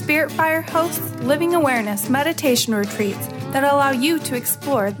year, Spirit Fire hosts living awareness meditation retreats that allow you to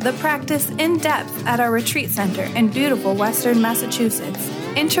explore the practice in depth at our retreat center in beautiful Western Massachusetts.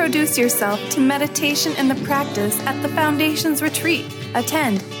 Introduce yourself to meditation and the practice at the Foundation's retreat.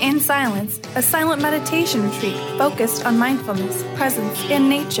 Attend, in silence, a silent meditation retreat focused on mindfulness, presence, and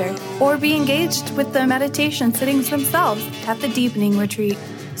nature, or be engaged with the meditation sittings themselves at the Deepening Retreat.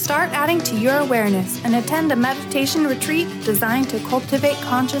 Start adding to your awareness and attend a meditation retreat designed to cultivate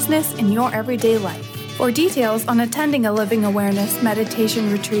consciousness in your everyday life. For details on attending a Living Awareness meditation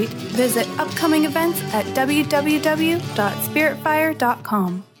retreat, visit upcoming events at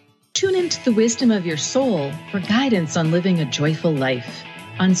www.spiritfire.com. Tune into the wisdom of your soul for guidance on living a joyful life.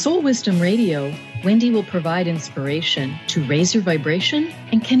 On Soul Wisdom Radio, Wendy will provide inspiration to raise your vibration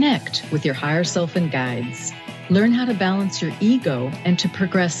and connect with your higher self and guides. Learn how to balance your ego and to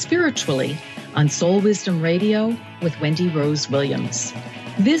progress spiritually on Soul Wisdom Radio with Wendy Rose Williams.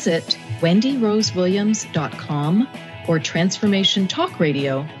 Visit wendyrosewilliams.com or Transformation Talk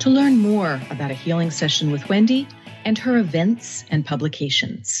Radio to learn more about a healing session with Wendy and her events and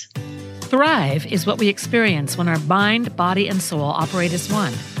publications. Thrive is what we experience when our mind, body, and soul operate as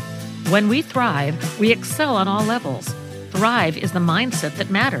one. When we thrive, we excel on all levels. Thrive is the mindset that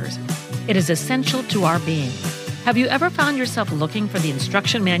matters. It is essential to our being. Have you ever found yourself looking for the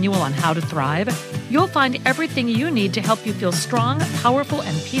instruction manual on how to thrive? You'll find everything you need to help you feel strong, powerful,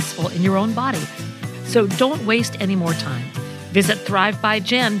 and peaceful in your own body. So don't waste any more time. Visit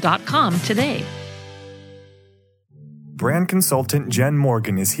thrivebyjen.com today. Brand consultant Jen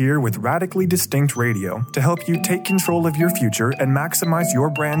Morgan is here with Radically Distinct Radio to help you take control of your future and maximize your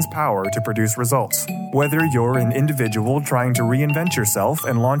brand's power to produce results. Whether you're an individual trying to reinvent yourself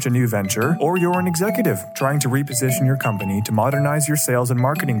and launch a new venture, or you're an executive trying to reposition your company to modernize your sales and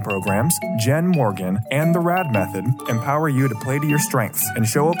marketing programs, Jen Morgan and the RAD Method empower you to play to your strengths and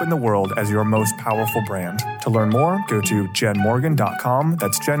show up in the world as your most powerful brand. To learn more, go to jenmorgan.com.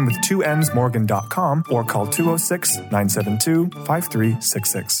 That's Jen with 2 N's, Morgan.com, or call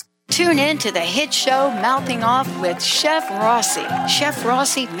 206-972-5366. Tune in to the hit show Mouthing Off with Chef Rossi. Chef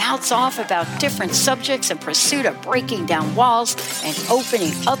Rossi mouths off about different subjects in pursuit of breaking down walls and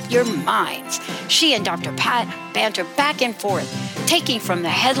opening up your minds. She and Dr. Pat banter back and forth, taking from the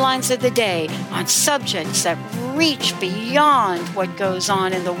headlines of the day on subjects that reach beyond what goes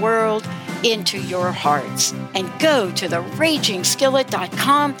on in the world into your hearts. And go to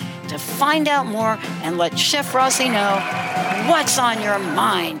theragingskillet.com to find out more and let Chef Rossi know what's on your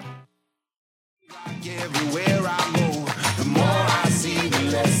mind. Everywhere I go, the more I see, the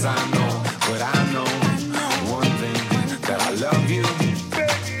less I know. But I know one thing, that I love you.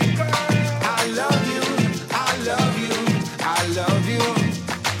 I love you, I love you, I love you.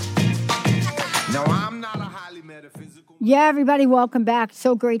 No, I'm not a highly metaphysical. Yeah, everybody, welcome back.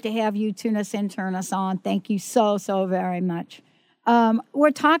 So great to have you tune us in, turn us on. Thank you so very much.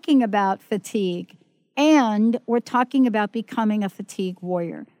 We're talking about fatigue, and we're talking about becoming a fatigue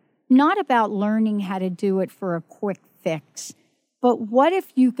warrior. Not about learning how to do it for a quick fix, but what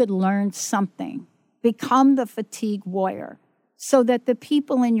if you could learn something, become the fatigue warrior, so that the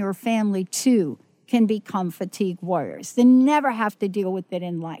people in your family too can become fatigue warriors. They never have to deal with it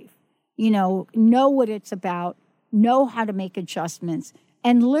in life. Know what it's about, know how to make adjustments,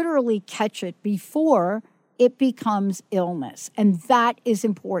 and literally catch it before it becomes illness. And that is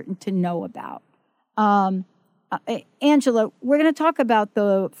important to know about. Angela, we're going to talk about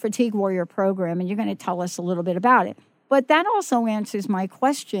the Fatigue Warrior program, and you're going to tell us a little bit about it. But that also answers my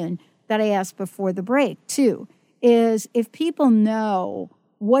question that I asked before the break, too, is if people know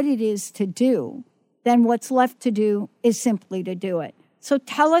what it is to do, then what's left to do is simply to do it. So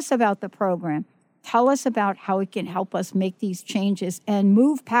tell us about the program. Tell us about how it can help us make these changes and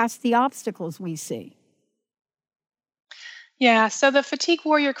move past the obstacles we see. Yeah, so the Fatigue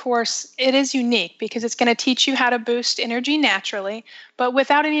Warrior course, it is unique because it's going to teach you how to boost energy naturally, but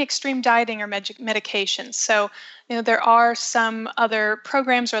without any extreme dieting or medications. So, there are some other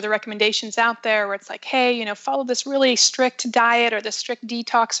programs or other recommendations out there where it's like, hey, follow this really strict diet or the strict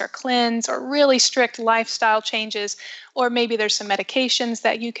detox or cleanse or really strict lifestyle changes, or maybe there's some medications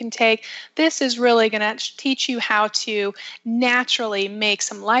that you can take. This is really going to teach you how to naturally make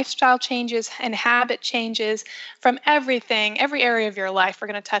some lifestyle changes and habit changes from every area of your life we're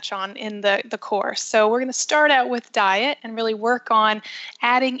going to touch on in the course. So we're going to start out with diet and really work on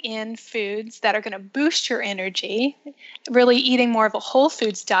adding in foods that are going to boost your energy, really eating more of a whole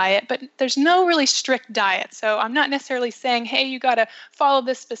foods diet, but there's no really strict diet. So I'm not necessarily saying, hey, you got to follow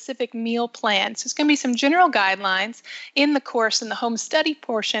this specific meal plan. So it's going to be some general guidelines in the course in the home study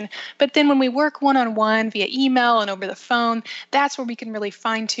portion. But then when we work one-on-one via email and over the phone, that's where we can really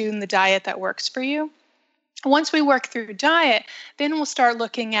fine-tune the diet that works for you. Once we work through diet, then we'll start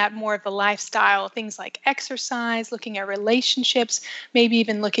looking at more of the lifestyle, things like exercise, looking at relationships, maybe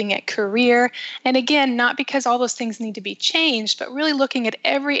even looking at career. And again, not because all those things need to be changed, but really looking at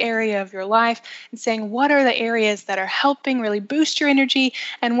every area of your life and saying, what are the areas that are helping really boost your energy?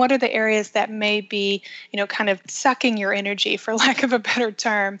 And what are the areas that may be, kind of sucking your energy, for lack of a better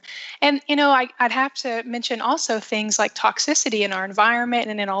term? And, I'd have to mention also things like toxicity in our environment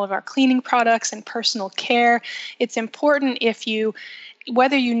and in all of our cleaning products and personal care. It's important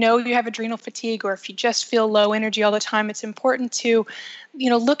whether you have adrenal fatigue or if you just feel low energy all the time, it's important to,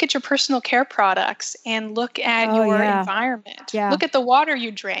 look at your personal care products and look at your environment. Yeah. Look at the water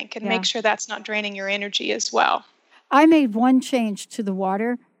you drink and make sure that's not draining your energy as well. I made one change to the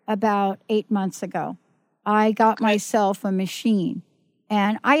water about 8 months ago. I got myself a machine.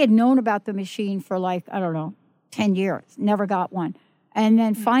 And I had known about the machine for 10 years, never got one. And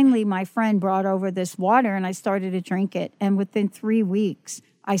then finally, my friend brought over this water and I started to drink it. And within 3 weeks,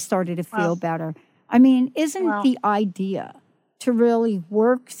 I started to feel better. I mean, isn't the idea to really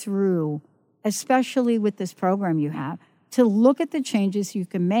work through, especially with this program you have, to look at the changes you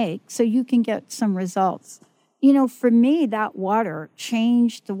can make so you can get some results? You know, for me, that water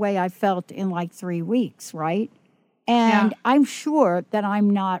changed the way I felt in 3 weeks, right? And I'm sure that I'm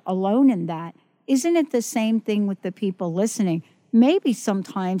not alone in that. Isn't it the same thing with the people listening? Maybe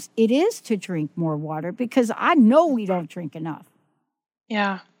sometimes it is to drink more water because I know we don't drink enough.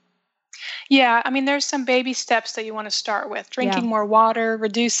 Yeah. Yeah, I mean, there's some baby steps that you want to start with. Drinking more water,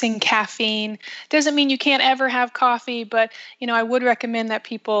 reducing caffeine. Doesn't mean you can't ever have coffee, but, I would recommend that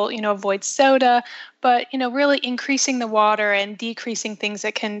people, avoid soda, but, really increasing the water and decreasing things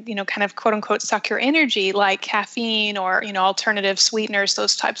that can, kind of quote unquote suck your energy, like caffeine or, alternative sweeteners,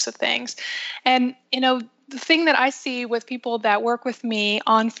 those types of things. And, the thing that I see with people that work with me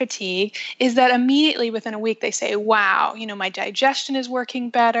on fatigue is that immediately within a week they say, wow, my digestion is working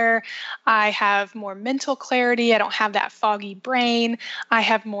better. I have more mental clarity. I don't have that foggy brain. I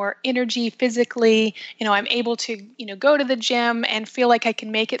have more energy physically. I'm able to, go to the gym and feel like I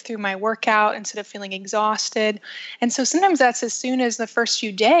can make it through my workout instead of feeling exhausted. And so sometimes that's as soon as the first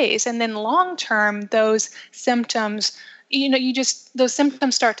few days. And then long term, those symptoms, those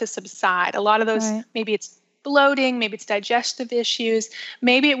symptoms start to subside. A lot of those, maybe it's bloating, maybe it's digestive issues,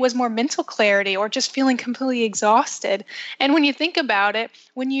 maybe it was more mental clarity or just feeling completely exhausted. And when you think about it,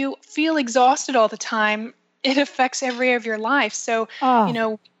 when you feel exhausted all the time, it affects every area of your life. So,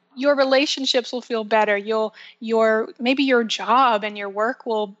 your relationships will feel better. Maybe your job and your work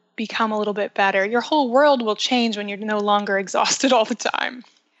will become a little bit better. Your whole world will change when you're no longer exhausted all the time.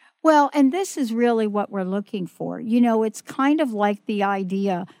 Well, and this is really what we're looking for. It's kind of like the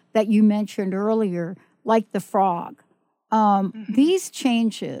idea that you mentioned earlier, like the frog. These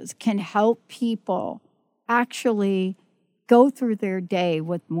changes can help people actually go through their day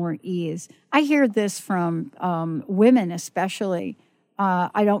with more ease. I hear this from women especially.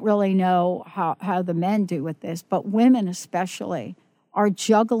 I don't really know how the men do with this, but women especially are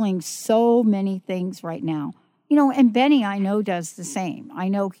juggling so many things right now. And Benny, I know, does the same. I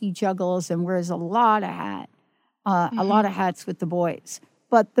know he juggles and wears a lot of hats with the boys.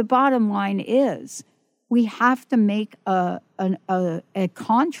 But the bottom line is, we have to make a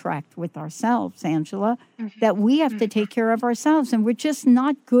contract with ourselves, Angela, that we have to take care of ourselves, and we're just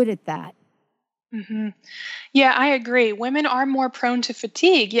not good at that. Yeah, I agree. Women are more prone to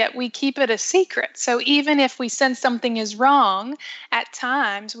fatigue, yet we keep it a secret. So even if we sense something is wrong, at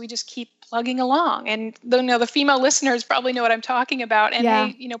times we just keep plugging along. And the female listeners probably know what I'm talking about, and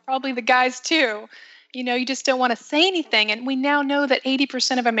they, probably the guys too. You just don't want to say anything. And we now know that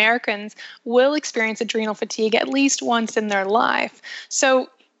 80% of Americans will experience adrenal fatigue at least once in their life. So,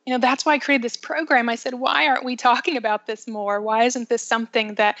 that's why I created this program. I said, why aren't we talking about this more? Why isn't this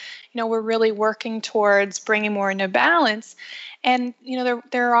something that, we're really working towards bringing more into balance? And,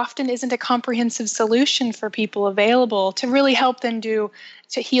 there often isn't a comprehensive solution for people available to really help them to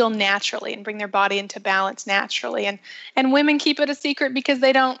heal naturally and bring their body into balance naturally. And women keep it a secret because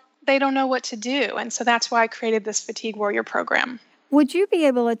they don't know what to do. And so that's why I created this Fatigue Warrior program. Would you be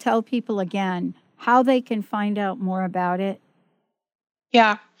able to tell people again how they can find out more about it?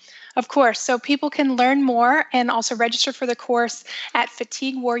 Yeah, of course. So people can learn more and also register for the course at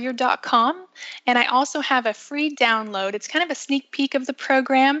fatiguewarrior.com. And I also have a free download. It's kind of a sneak peek of the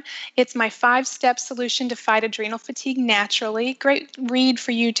program. It's my 5-step solution to fight adrenal fatigue naturally. Great read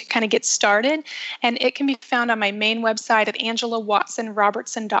for you to kind of get started. And it can be found on my main website at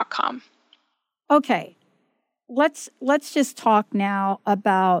angelawatsonrobertson.com. Okay. Let's just talk now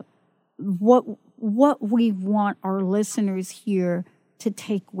about what we want our listeners here to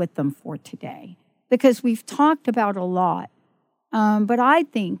take with them for today, because we've talked about a lot. But I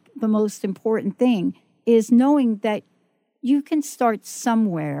think the most important thing is knowing that you can start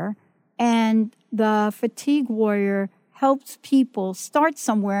somewhere, and the Fatigue Warrior helps people start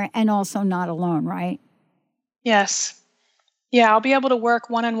somewhere and also not alone, right? Yes. Yeah, I'll be able to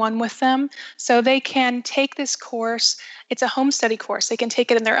work one-on-one with them so they can take this course. It's a home study course. They can take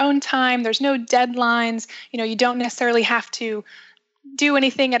it in their own time. There's no deadlines. You don't necessarily have to do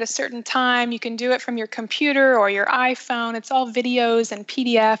anything at a certain time. You can do it from your computer or your iPhone. It's all videos and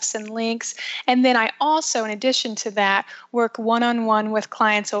PDFs and links. And then I also, in addition to that, work one-on-one with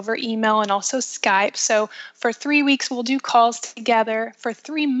clients over email and also Skype. So for 3 weeks, we'll do calls together. For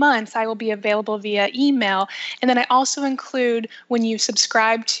 3 months, I will be available via email. And then I also include, when you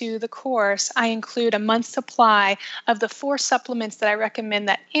subscribe to the course, I include a month's supply of the 4 supplements that I recommend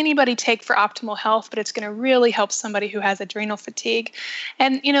that anybody take for optimal health, but it's going to really help somebody who has adrenal fatigue.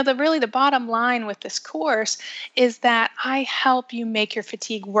 And, the bottom line with this course is that I help you make your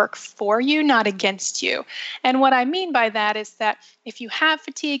fatigue work for you, not against you. And what I mean by that is that if you have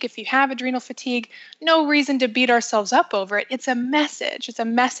fatigue, if you have adrenal fatigue, no reason to beat ourselves up over it. It's a message. It's a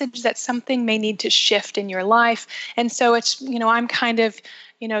message that something may need to shift in your life. And so it's, I'm kind of,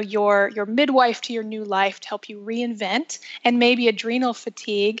 your midwife to your new life to help you reinvent. And maybe adrenal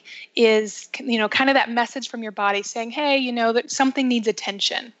fatigue is, kind of that message from your body saying, hey, that something needs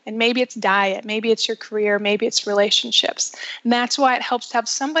attention. And maybe it's diet, maybe it's your career, maybe it's relationships. And that's why it helps to have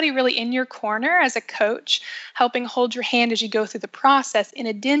somebody really in your corner as a coach, helping hold your hand as you go through the process, in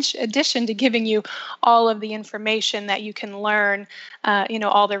addition to giving you all of the information that you can learn,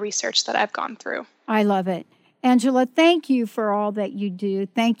 all the research that I've gone through. I love it. Angela, thank you for all that you do.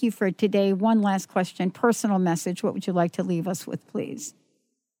 Thank you for today. One last question, personal message. What would you like to leave us with, please?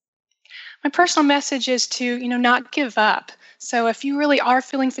 My personal message is to, not give up. So if you really are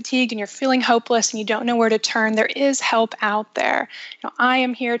feeling fatigued and you're feeling hopeless and you don't know where to turn, there is help out there. I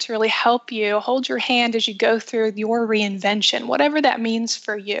am here to really help you, hold your hand as you go through your reinvention, whatever that means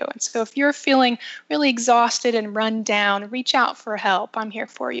for you. And so if you're feeling really exhausted and run down, reach out for help. I'm here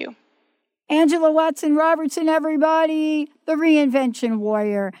for you. Angela Watson Robertson, everybody, the Reinvention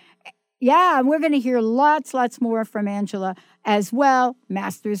Warrior. Yeah, and we're going to hear lots more from Angela as well,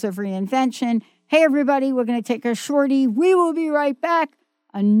 Masters of Reinvention. Hey, everybody, we're going to take a shorty. We will be right back.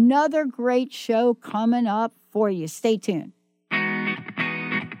 Another great show coming up for you. Stay tuned.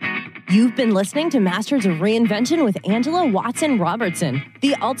 You've been listening to Masters of Reinvention with Angela Watson Robertson,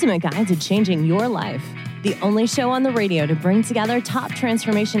 the ultimate guide to changing your life. The only show on the radio to bring together top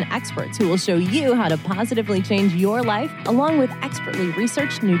transformation experts who will show you how to positively change your life, along with expertly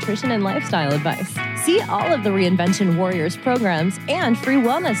researched nutrition and lifestyle advice. See all of the Reinvention Warriors programs and free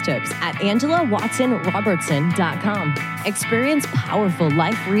wellness tips at angelawatsonrobertson.com. Experience powerful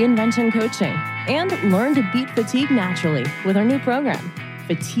life reinvention coaching and learn to beat fatigue naturally with our new program,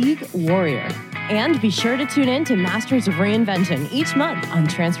 Fatigue Warrior. And be sure to tune in to Masters of Reinvention each month on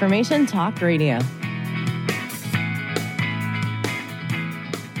Transformation Talk Radio.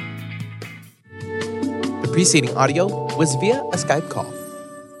 The preceding audio was via a Skype call.